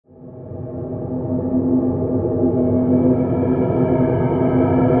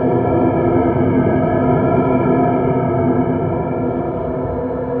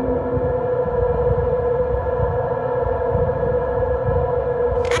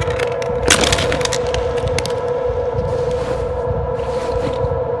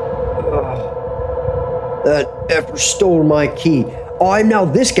That effer stole my key. Oh, I'm now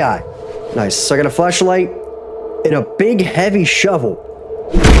this guy. Nice. So I got a flashlight and a big heavy shovel.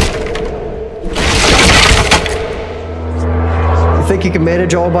 You think you can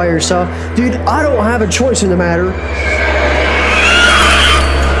manage all by yourself? Dude, I don't have a choice in the matter.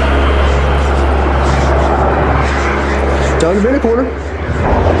 Time to be in a corner.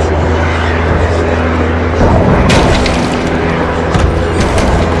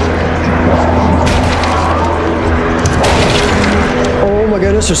 Oh my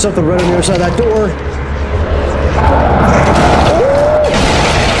goodness, there's something right on the other side of that door.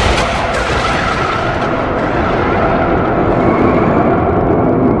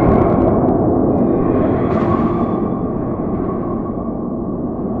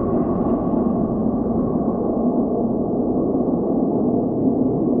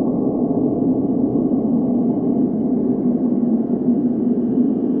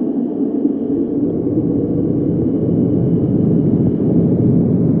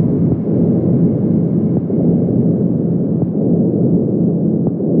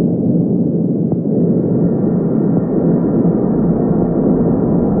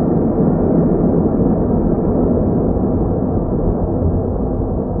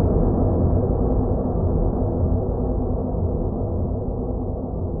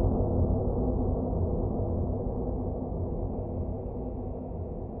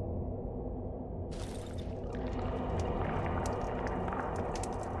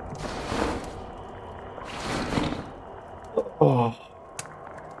 Oh.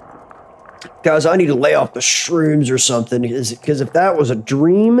 Guys, I need to lay off the shrooms or something, because if that was a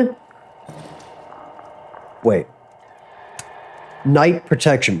dream... Wait. Night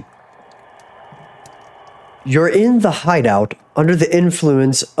protection. You're in the hideout under the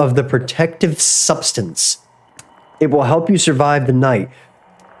influence of the protective substance. It will help you survive the night.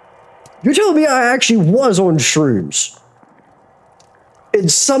 You're telling me I actually was on shrooms.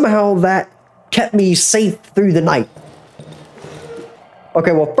 And somehow that kept me safe through the night.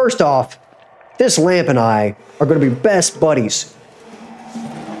 Okay, well, first off, this lamp and I are going to be best buddies.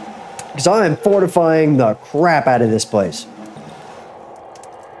 Because I am fortifying the crap out of this place.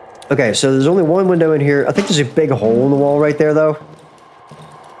 Okay, so there's only one window in here. I think there's a big hole in the wall right there, though.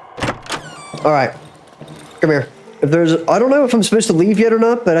 Alright. Come here. If there's... I don't know if I'm supposed to leave yet or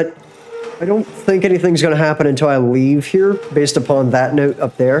not, but I don't think anything's going to happen until I leave here, based upon that note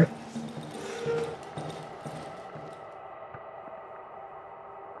up there.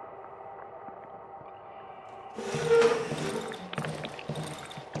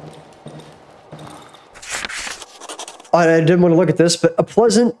 I didn't want to look at this, but a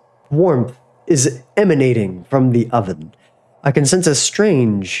pleasant warmth is emanating from the oven. I can sense a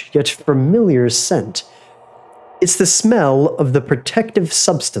strange, yet familiar scent. It's the smell of the protective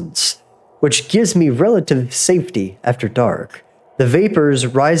substance, which gives me relative safety after dark. The vapors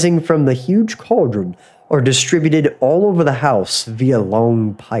rising from the huge cauldron are distributed all over the house via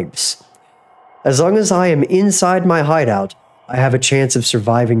long pipes. As long as I am inside my hideout, I have a chance of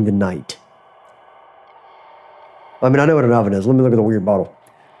surviving the night. I mean, I know what an oven is. Let me look at the weird bottle.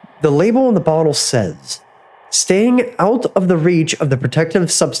 The label on the bottle says, staying out of the reach of the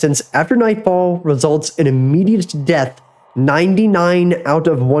protective substance after nightfall results in immediate death 99 out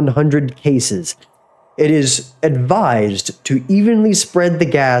of 100 cases. It is advised to evenly spread the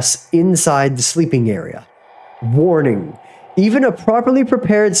gas inside the sleeping area. Warning, even a properly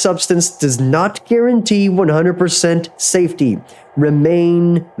prepared substance does not guarantee 100% safety.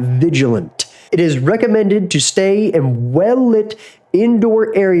 Remain vigilant. It is recommended to stay in well-lit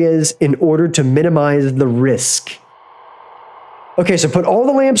indoor areas in order to minimize the risk. Okay, so put all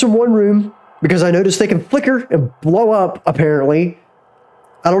the lamps in one room, because I noticed they can flicker and blow up, apparently.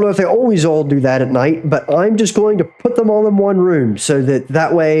 I don't know if they always all do that at night, but I'm just going to put them all in one room, so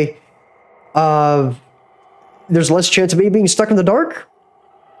that way, there's less chance of me being stuck in the dark.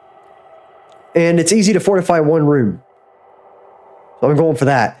 And it's easy to fortify one room. So I'm going for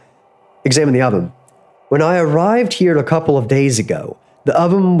that. Examine the oven. When I arrived here a couple of days ago, the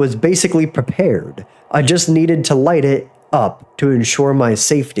oven was basically prepared. I just needed to light it up to ensure my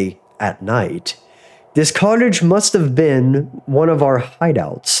safety at night. This cottage must have been one of our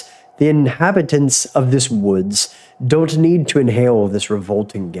hideouts. The inhabitants of this woods don't need to inhale this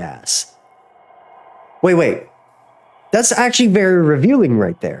revolting gas. Wait. That's actually very revealing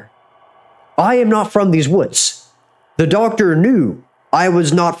right there. I am not from these woods. The doctor knew I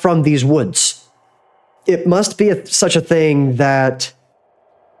was not from these woods. It must be such a thing that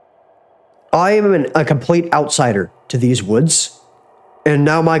I am a complete outsider to these woods, and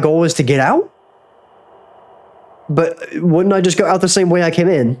now my goal is to get out? But wouldn't I just go out the same way I came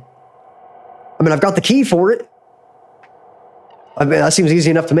in? I mean, I've got the key for it. I mean, that seems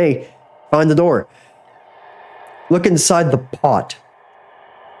easy enough to me. Find the door. Look inside the pot.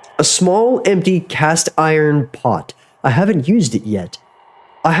 A small, empty cast iron pot. I haven't used it yet.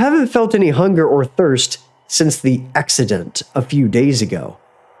 I haven't felt any hunger or thirst since the accident a few days ago.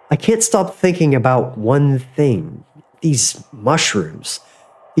 I can't stop thinking about one thing. These mushrooms.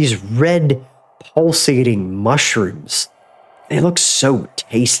 These red, pulsating mushrooms. They look so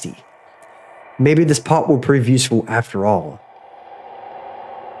tasty. Maybe this pot will prove useful after all.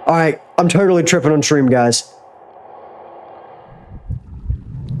 Alright, I'm totally tripping on stream, guys.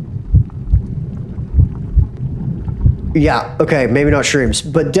 Yeah, okay, maybe not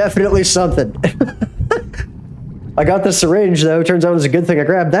shrooms, but definitely something. I got the syringe, though. Turns out it's a good thing I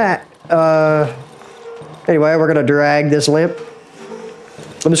grabbed that. Anyway, we're gonna drag this lamp.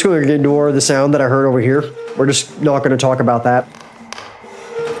 I'm just going to ignore the sound that I heard over here. We're just not going to talk about that.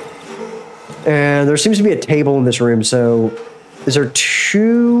 And there seems to be a table in this room, so... Is there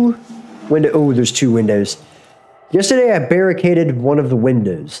two windows? Oh, there's two windows. Yesterday, I barricaded one of the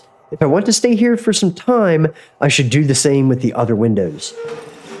windows. If I want to stay here for some time, I should do the same with the other windows.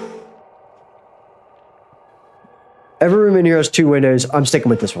 Every room in here has two windows. I'm sticking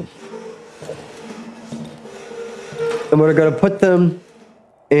with this one. And we're going to put them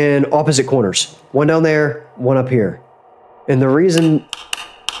in opposite corners. One down there, one up here. And the reason...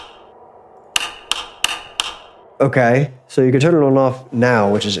 Okay, so you can turn it on and off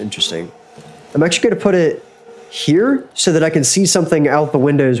now, which is interesting. I'm actually going to put it here so that I can see something out the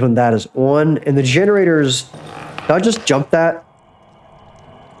windows when that is on. And the generators... Did I just jump that?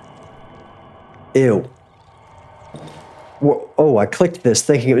 Ew. Oh, I clicked this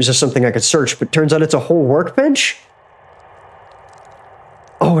thinking it was just something I could search, but turns out it's a whole workbench?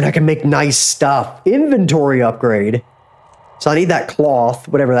 Oh, and I can make nice stuff. Inventory upgrade. So I need that cloth,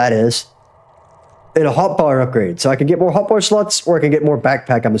 whatever that is. And a hotbar upgrade. So I can get more hotbar slots, or I can get more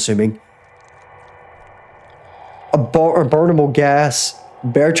backpack, I'm assuming. A burnable gas,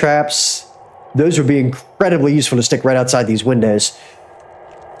 bear traps. Those would be incredibly useful to stick right outside these windows.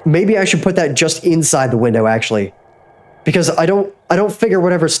 Maybe I should put that just inside the window, actually. Because I don't figure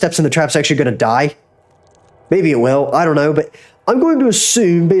whatever steps in the trap's actually going to die. Maybe it will, I don't know, but I'm going to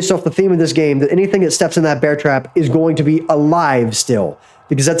assume, based off the theme of this game, that anything that steps in that bear trap is going to be alive still.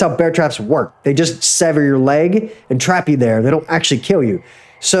 Because that's how bear traps work. They just sever your leg and trap you there. They don't actually kill you.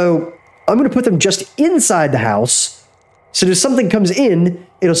 So I'm going to put them just inside the house. So if something comes in,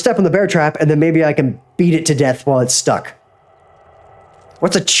 it'll step on the bear trap, and then maybe I can beat it to death while it's stuck.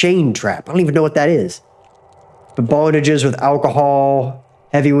 What's a chain trap? I don't even know what that is. But bondages with alcohol,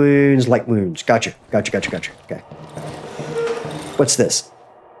 heavy wounds, light wounds. Gotcha. Okay. What's this?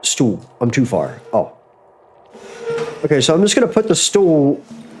 Stool. I'm too far. Oh. Okay, so I'm just going to put the stool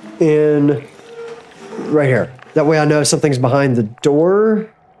in right here. That way I know if something's behind the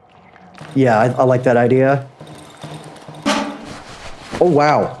door. Yeah, I like that idea. Oh,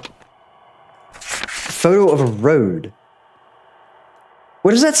 wow. Photo of a road.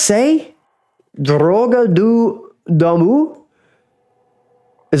 What does that say? Droga do Damu?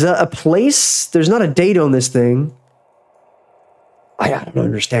 Is that a place? There's not a date on this thing. I don't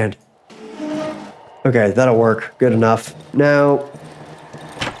understand. Okay, that'll work. Good enough. Now...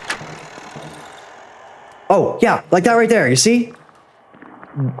 Oh, yeah, like that right there, you see?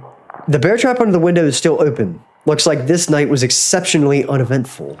 The bear trap under the window is still open. Looks like this night was exceptionally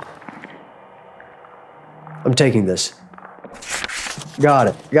uneventful. I'm taking this. Got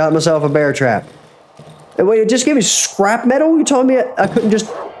it. Got myself a bear trap. And wait, it just gave me scrap metal? You told me I couldn't just...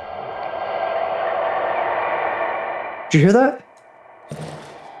 Did you hear that?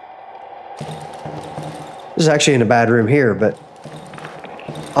 This is actually in a bad room here, but...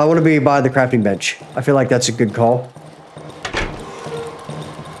 I want to be by the crafting bench. I feel like that's a good call.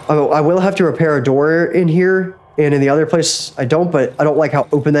 I will have to repair a door in here, and in the other place I don't, but I don't like how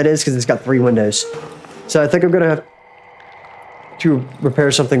open that is because it's got 3 windows. So I think I'm going to have to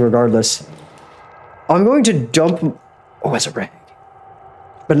repair something regardless. I'm going to dump... Oh, it's a rag.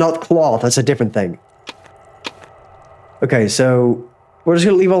 But not cloth, that's a different thing. Okay, so we're just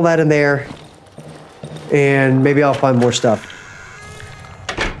going to leave all that in there, and maybe I'll find more stuff.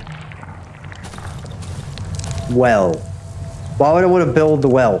 Well. Why would I want to build the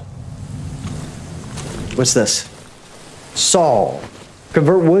well? What's this? Saw.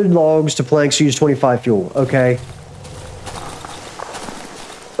 Convert wood logs to planks, use 25 fuel. Okay.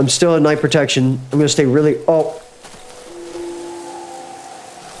 I'm still at night protection. I'm going to stay really... Oh.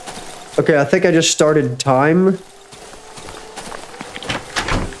 Okay, I think I just started time.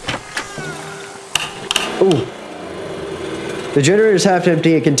 Ooh. The generator is half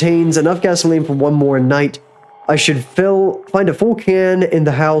empty. It contains enough gasoline for one more night. I should find a full can in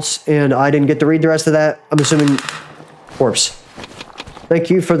the house, and I didn't get to read the rest of that. I'm assuming corpse. Thank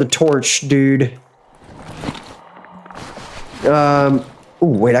you for the torch, dude. Ooh,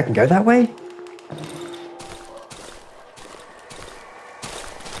 wait, I can go that way?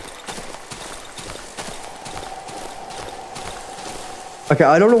 Okay,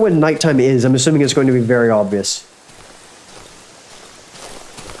 I don't know when nighttime is. I'm assuming it's going to be very obvious.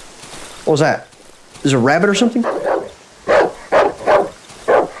 What was that? Is it a rabbit or something?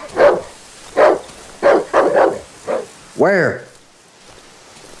 Where?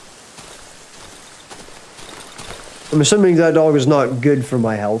 I'm assuming that dog is not good for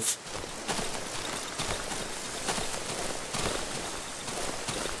my health.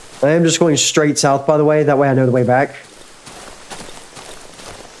 I am just going straight south, by the way. That way I know the way back.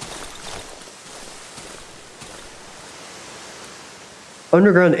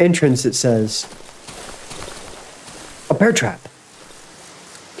 Underground entrance, it says. A bear trap.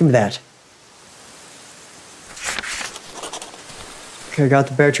 Give me that. Okay, got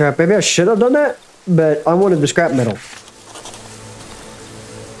the bear trap. Maybe I should have done that, but I wanted the scrap metal.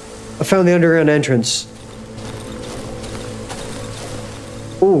 I found the underground entrance.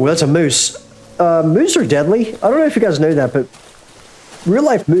 Ooh, that's a moose. Moose are deadly. I don't know if you guys know that, but real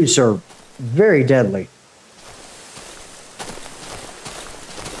life moose are very deadly.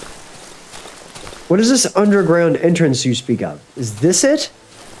 What is this underground entrance you speak of? Is this it?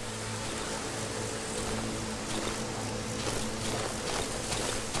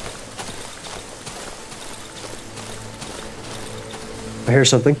 I hear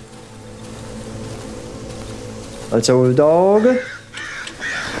something. That's our dog.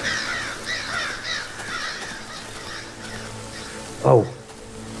 Oh.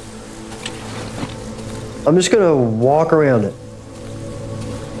 I'm just gonna walk around it.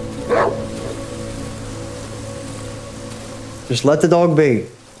 Just let the dog be.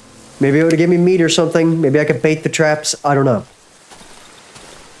 Maybe it would give me meat or something. Maybe I could bait the traps. I don't know.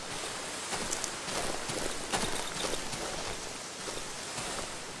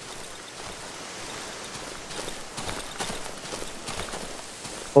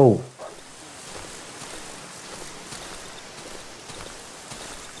 Oh.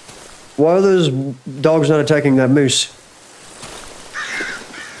 Why are those dogs not attacking that moose?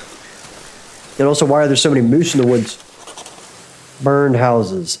 And also, why are there so many moose in the woods? Burned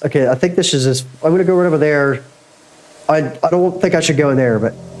houses. Okay, I think this is this. I'm gonna go right over there. I don't think I should go in there,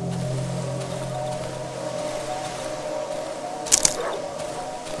 but.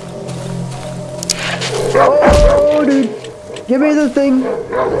 Oh, dude. Give me the thing.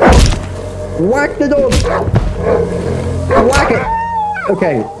 Whack the dog. Whack it.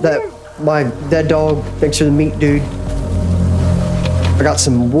 Okay, my dead dog. Thanks for the meat, dude. I got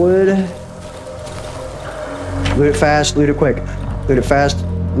some wood. Loot it fast, loot it quick. Loot it fast,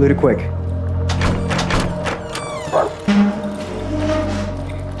 loot it quick.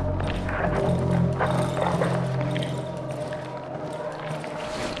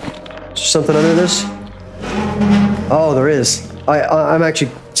 Is there something under this? Oh, there is. I'm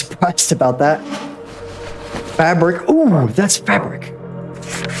actually surprised about that. Fabric. Ooh, that's fabric.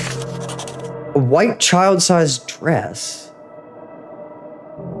 A white child-sized dress.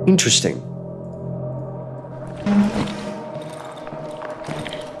 Interesting.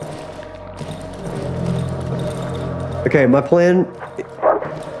 Okay, my plan.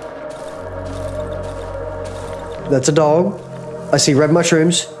 That's a dog. I see red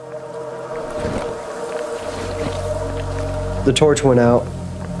mushrooms. The torch went out.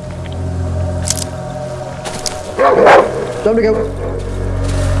 Time to go.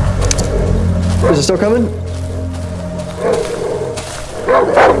 Is it still coming?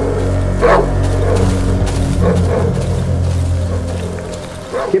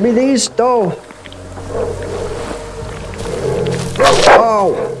 Give me these. Oh.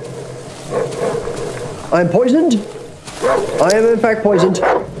 Oh. I'm poisoned. I am in fact poisoned.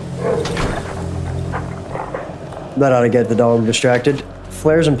 That ought to get the dog distracted.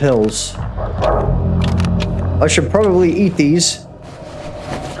 Flares and pills. I should probably eat these.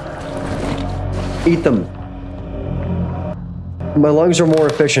 Eat them. My lungs are more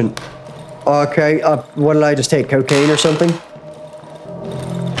efficient. Okay, what did I just take? Cocaine or something?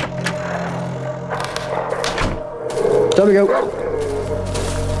 Time to go.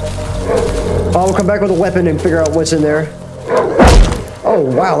 I'll come back with a weapon and figure out what's in there. Oh,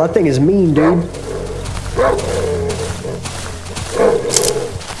 wow, that thing is mean, dude.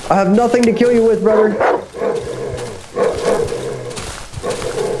 I have nothing to kill you with, brother.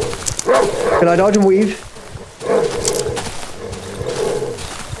 Can I dodge and weave?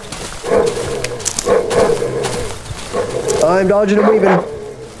 I'm dodging and weaving.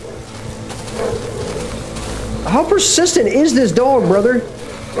 How persistent is this dog, brother?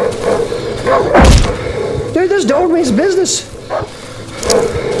 Dude, this dog means business.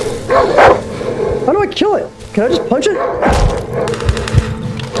 How do I kill it? Can I just punch it?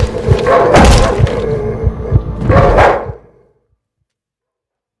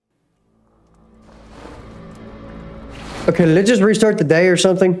 Okay, let's just restart the day or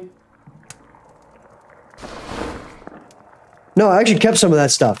something. No, I actually kept some of that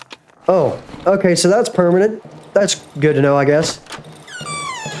stuff. Oh, okay, so that's permanent. That's good to know, I guess.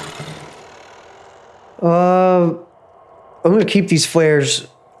 I'm gonna keep these flares.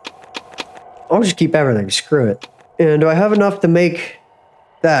 I'll just keep everything. Screw it. And do I have enough to make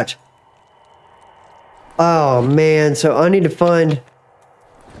that? Oh, man. So I need to find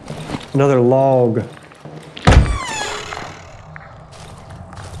another log.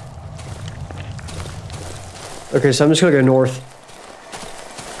 Okay, so I'm just gonna go north.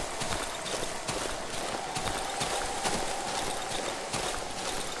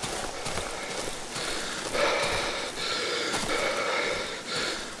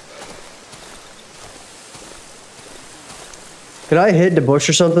 Could I hit the bush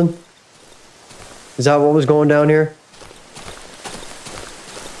or something? Is that what was going down here?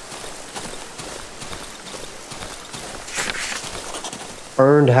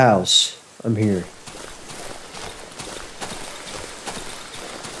 Burned house. I'm here.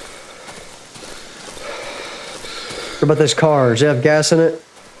 What about this car? Does it have gas in it?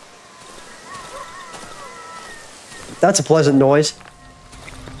 That's a pleasant noise.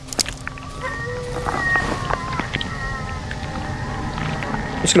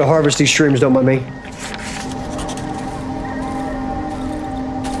 I'm just gonna harvest these shrooms, don't mind me.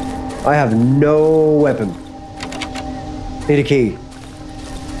 I have no weapon. Need a key.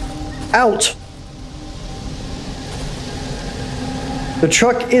 Out! The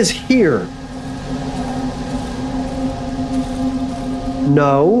truck is here.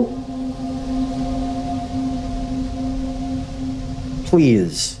 No.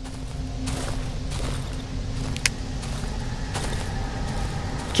 Please.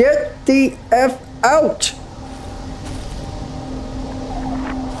 Get the F out!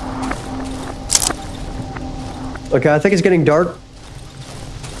 Okay, I think it's getting dark.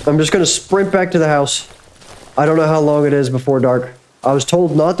 I'm just gonna sprint back to the house. I don't know how long it is before dark. I was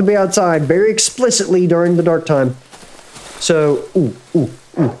told not to be outside very explicitly during the dark time. So, ooh.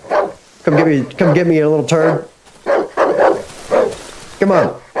 Come get me a little turd. Come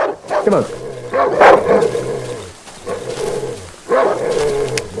on. Come on.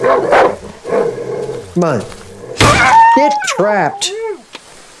 Come on. Get trapped.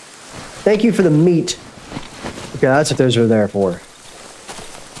 Thank you for the meat. Okay, that's what those are there for.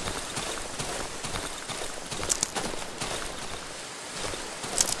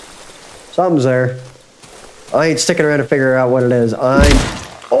 Something's there. I ain't sticking around to figure out what it is.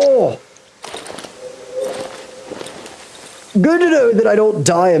 Oh! Good to know that I don't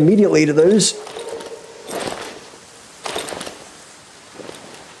die immediately to those.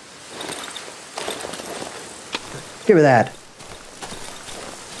 Give me that.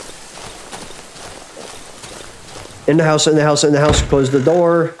 In the house, in the house, in the house. Close the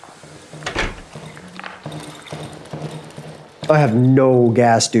door. I have no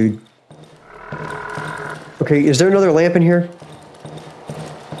gas, dude. Okay, is there another lamp in here?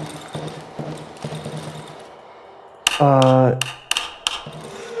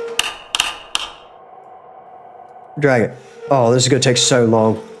 Drag it. Oh, this is gonna take so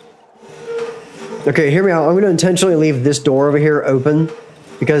long. Okay, hear me out. I'm gonna intentionally leave this door over here open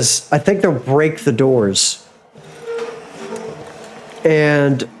because I think they'll break the doors.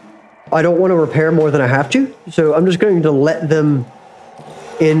 And I don't want to repair more than I have to, so I'm just going to let them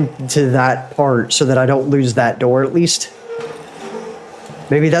into that part so that I don't lose that door at least.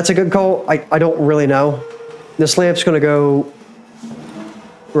 Maybe that's a good call. I don't really know. This lamp's gonna go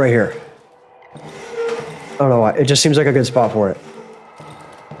right here. I don't know why. It just seems like a good spot for it.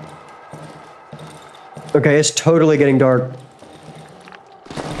 Okay, it's totally getting dark.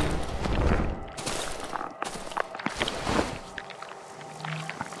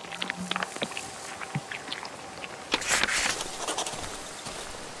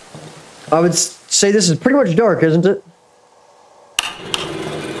 I would say this is pretty much dark, isn't it?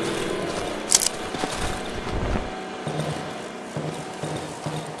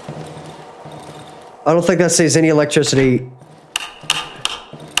 I don't think that saves any electricity.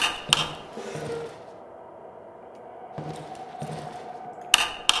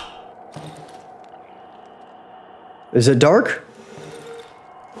 Is it dark?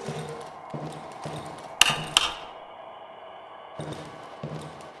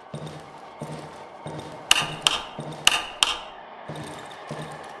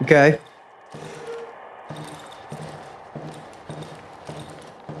 Okay.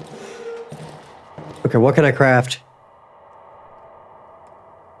 Okay, what can I craft?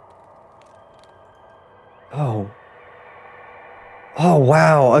 Oh. Oh,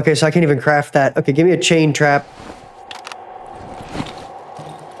 wow. Okay, so I can't even craft that. Okay, give me a chain trap.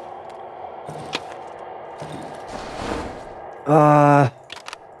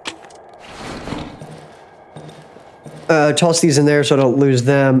 Toss these in there so I don't lose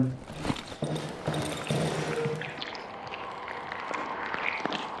them.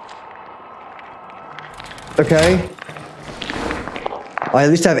 Okay. I at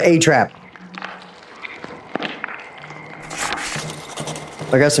least have a trap.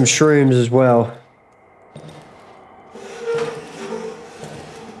 I got some shrooms as well.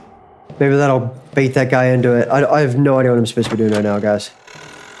 Maybe that'll bait that guy into it. I have no idea what I'm supposed to be doing right now, guys.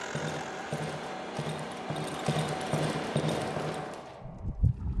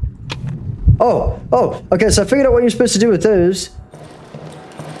 Oh, okay, so I figured out what you're supposed to do with those.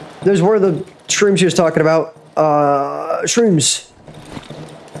 Those were the shrooms he was talking about. Shrooms.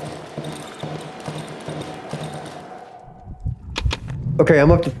 Okay,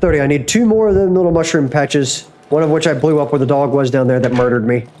 I'm up to 30. I need 2 more of them little mushroom patches. One of which I blew up where the dog was down there that murdered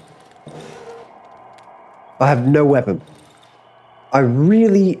me. I have no weapon. I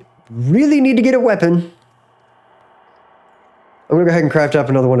really, really need to get a weapon. I'm gonna go ahead and craft up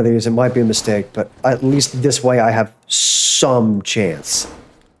another one of these. It might be a mistake, but at least this way I have some chance.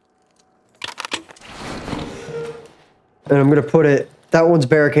 And I'm gonna put it... That one's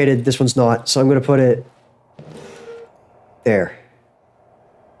barricaded, this one's not. So I'm gonna put it... there.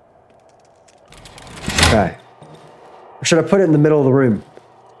 Okay. Or should I put it in the middle of the room?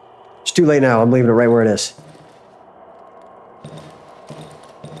 It's too late now. I'm leaving it right where it is.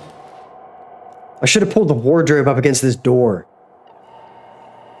 I should have pulled the wardrobe up against this door.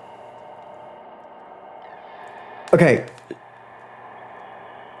 Okay.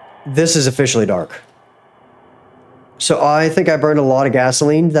 This is officially dark. So I think I burned a lot of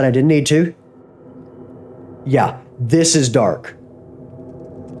gasoline that I didn't need to. Yeah, this is dark.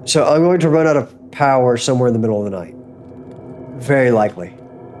 So I'm going to run out of power somewhere in the middle of the night. Very likely.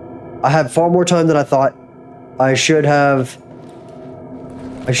 I have far more time than I thought. I should have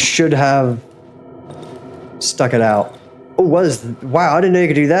stuck it out. Oh, wow, I didn't know you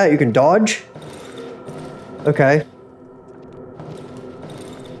could do that. You can dodge? Okay.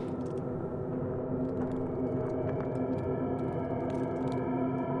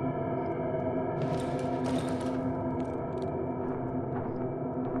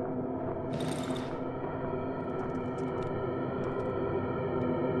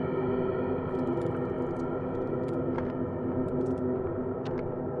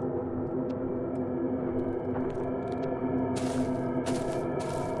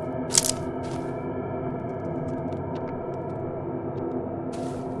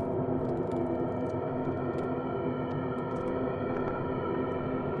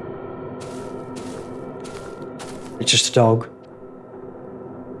 It's just a dog.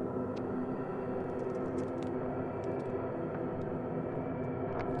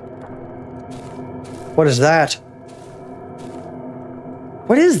 What is that?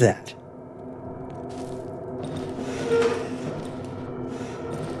 What is that?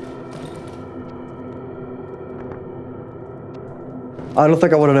 I don't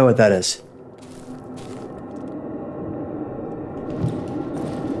think I want to know what that is.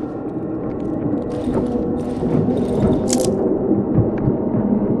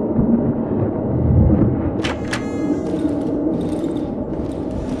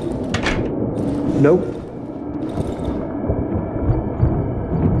 Nope.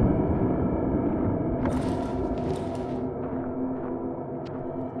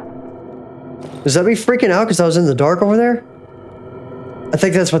 Is that me freaking out because I was in the dark over there? I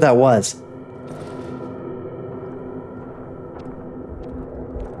think that's what that was.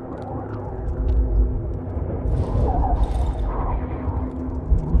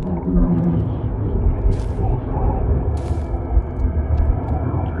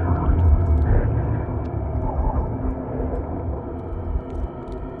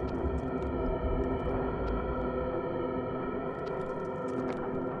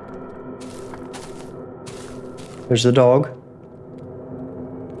 There's the dog.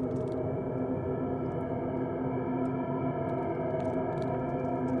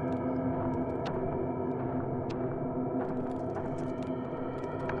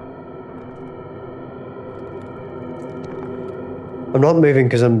 I'm not moving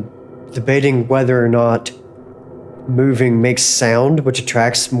because I'm debating whether or not moving makes sound, which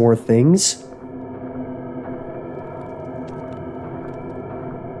attracts more things.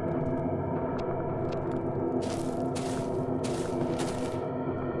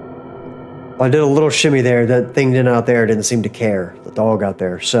 I did a little shimmy there. That thing out there didn't seem to care. The dog out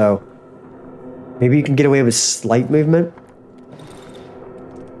there. So maybe you can get away with slight movement.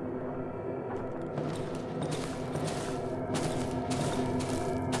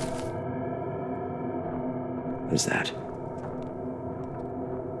 What is that?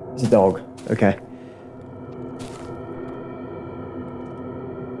 It's a dog. Okay.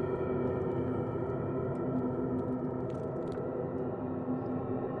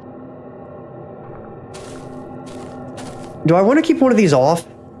 Do I want to keep one of these off?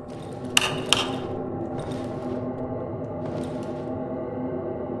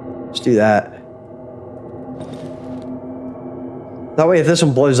 Let's do that. That way, if this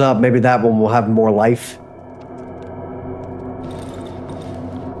one blows up, maybe that one will have more life.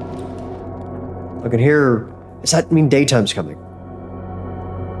 I can hear... Does that mean daytime's coming?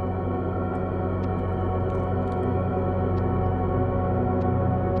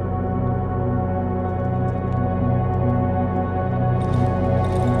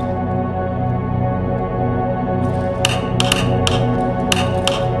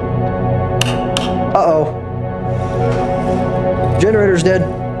 Uh-oh. Generator's dead.